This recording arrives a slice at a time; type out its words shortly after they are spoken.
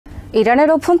ইরানের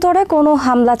অভ্যন্তরে কোনো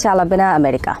হামলা চালাবে না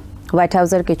আমেরিকা। হোয়াইট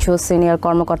হাউসের কিছু সিনিয়র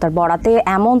কর্মকর্তার বরাতে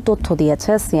এমন তথ্য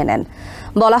দিয়েছে সিএনএন।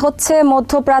 বলা হচ্ছে,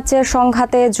 মধ্যপ্রাচ্যের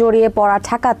সংঘাতে জড়িয়ে পড়া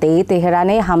ঠেকাতেই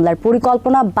তেহরানে হামলার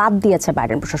পরিকল্পনা বাদ দিয়েছে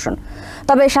বাইডেন প্রশাসন।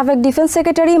 তবে সাবেক ডিফেন্স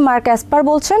সেক্রেটারি মার্ক এসপার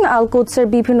বলছেন, আল কুদসের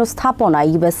বিভিন্ন স্থাপনায়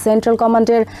ইউএস সেন্ট্রাল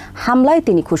কমান্ডের হামলায়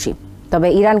তিনি খুশি। তবে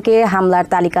ইরানকে হামলার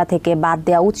তালিকা থেকে বাদ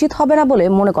দেওয়া উচিত হবে না বলে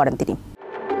মনে করেন তিনি।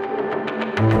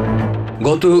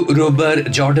 গত রোববার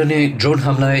জর্ডানে ড্রোন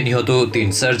হামলায় নিহত 3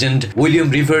 sergeant William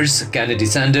reverse, Kennedy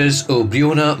Sanders ও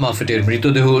ব্রিওনা মাফেটের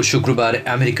মৃতদেহ শুক্রবার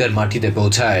আমেরিকার মাটিতে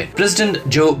পৌঁছায়। প্রেসিডেন্ট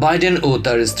জো বাইডেন ও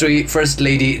তার স্ত্রী ফার্স্ট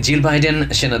লেডি জিল বাইডেন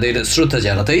সেনাদের শ্রদ্ধা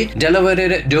জানাতেই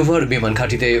ডেলাওয়্যারের ডোভার বিমান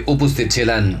ঘাঁটিতে উপস্থিত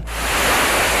ছিলেন।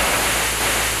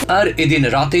 আর এদিন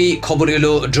রাতেই খবর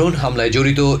এলো, ড্রোন হামলায়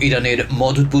জড়িত ইরানের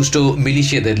মদতপুষ্ট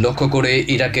মিলিশিয়াদের লক্ষ্য করে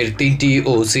ইরাকের 3টি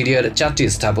ও সিরিয়ার 4টি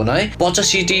স্থাপনায়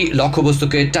 85টি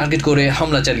লক্ষ্যবস্তুকে টার্গেট করে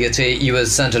হামলা চালিয়েছে ইউএস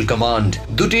সেন্ট্রাল কমান্ড।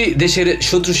 দুটি দেশের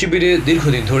শত্রু শিবিরে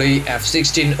দীর্ঘদিন ধরেই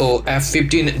F-16 ও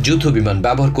F-15 যুদ্ধ বিমান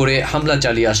ব্যবহার করে হামলা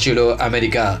চালিয়ে আসছিল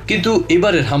আমেরিকা। কিন্তু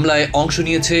এবারের হামলায় অংশ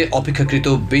নিয়েছে অপেক্ষাকৃত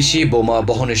বেশি বোমা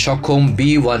বহনে সক্ষম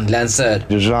B-1 Lancer.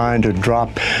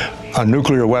 A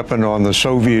nuclear weapon on the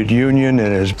Soviet Union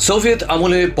and is Soviet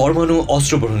আমলে পরমাণু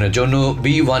অস্ত্র গ্রহণের জন্য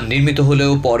B-1 নির্মিত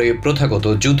হলেও পরে প্রথাগত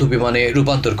যুদ্ধ বিমানে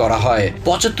রূপান্তর করা হয়।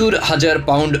 ৭৫,০০০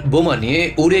 পাউন্ড বোমা নিয়ে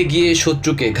উড়ে গিয়ে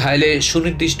শত্রুকে ঘায়েলে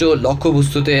সুনির্দিষ্ট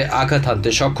লক্ষ্যবস্তুতে আঘাত হানতে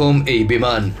সক্ষম এই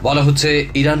বিমান। বলা হচ্ছে,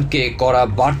 ইরানকে কড়া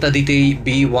বার্তা দিতেই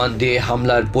B-1 দিয়ে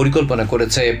হামলার পরিকল্পনা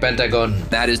করেছে Pentagon.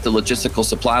 That is the logistical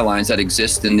supply lines that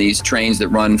exist in these trains that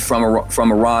run from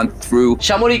Iran through.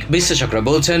 সামরিক বিশ্লেষকরা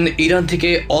বলছেন, ইরান থেকে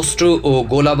অস্ত্র ও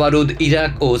গোলা বারুদ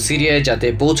ইরাক ও সিরিয়ায় যাতে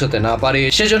পৌঁছতে না পারে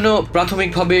সেজন্য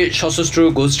প্রাথমিকভাবে সশস্ত্র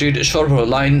গোষ্ঠীর সরবরাহ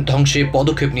লাইন ধ্বংসে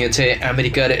পদক্ষেপ নিয়েছে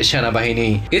আমেরিকার সেনাবাহিনী।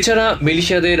 এছাড়া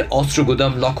মিলিশিয়াদের অস্ত্র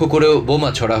গুদাম লক্ষ্য করেও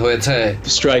বোমা ছোড়া হয়েছে।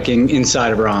 Striking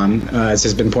inside Iran, as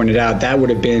has been pointed out, that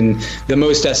would have been the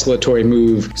most escalatory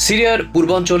move. সিরিয়ার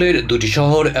পূর্বাঞ্চলের দুটি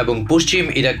শহর এবং পশ্চিম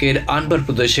ইরাকের আনবার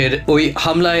প্রদেশের ওই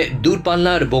হামলায়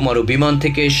দূরপাল্লার বোমারু বিমান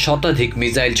থেকে শতাধিক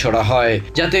মিসাইল ছোড়া হয়,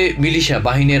 যাতে মিলিশিয়া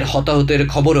বাহিনীর হতাহতের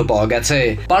খবরও পাওয়া গেছে।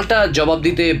 পাল্টা জবাব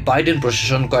দিতে বাইডেন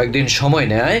প্রশাসন কয়েকদিন সময়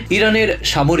নেয়। ইরানের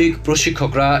সামরিক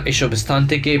প্রশিক্ষকরা এসব স্থান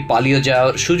থেকে পালিয়ে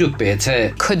যাওয়ার সুযোগ পেয়েছে।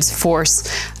 Quds force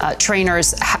trainers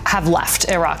have left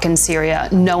Iraq and Syria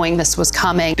knowing this was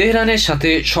coming. তেহরানের সাথে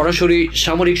সরাসরি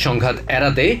সামরিক সংঘাত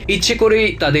এড়াতে ইচ্ছে করেই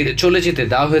তাদের চলে যেতে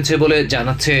দেওয়া হয়েছে বলে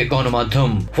জানাচ্ছে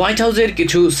গণমাধ্যম। হোয়াইট হাউসের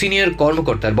কিছু সিনিয়র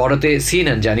কর্মকর্তার বরাতে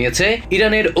সিএনএন জানিয়েছে,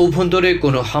 ইরানের অভ্যন্তরে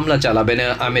কোনো হামলা চালাবে না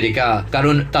আমেরিকা,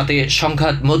 কারণ তাতে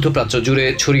সংঘাত মধ্যপ্রাচ্য জুড়ে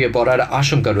ছড়িয়ে পড়ার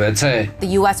আশঙ্কা রয়েছে।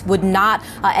 The US would not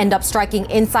end up striking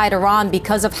inside Iran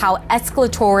because of how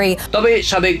escalatory. তবে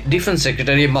সাবেক ডিফেন্স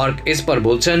সেক্রেটারি মার্ক এসপার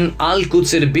বলছেন, আল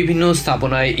কুদসের বিভিন্ন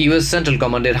স্থাপনায় ইউএস সেন্ট্রাল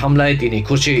কমান্ডের হামলায় তিনি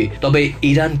খুশি। তবে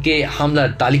ইরানকে হামলার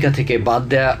তালিকা থেকে বাদ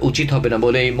দেওয়া উচিত হবে না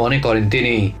বলেই মনে করেন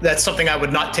তিনি। That's something I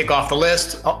would not take off the list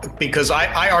because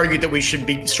I argue that we should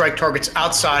strike targets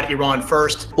outside Iran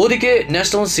first. ওদিকে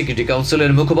ন্যাশনাল সিকিউরিটি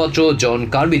কাউন্সিলের মুখপাত্র জন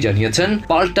কার্বি জানিয়েছেন,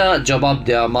 পাল্টা জবাব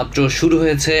দেওয়া মাত্র শুরু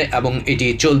হয়েছে এবং এটি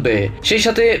চলবে। সেই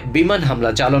সাথে বিমান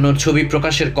হামলা চালানোর ছবি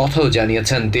প্রকাশের কথাও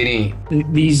জানিয়েছেন তিনি।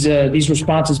 These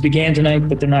responses began tonight,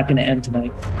 but they're not going to end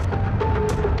tonight.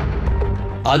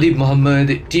 Adib Mohammad,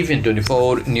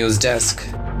 TBN24 news desk.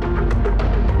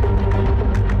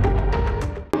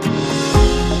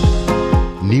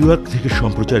 New York থেকে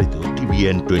সম্প্রচারিত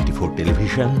TBN24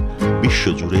 টেলিভিশন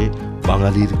বিশ্বজুড়ে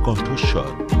বাঙালির কণ্ঠস্বর।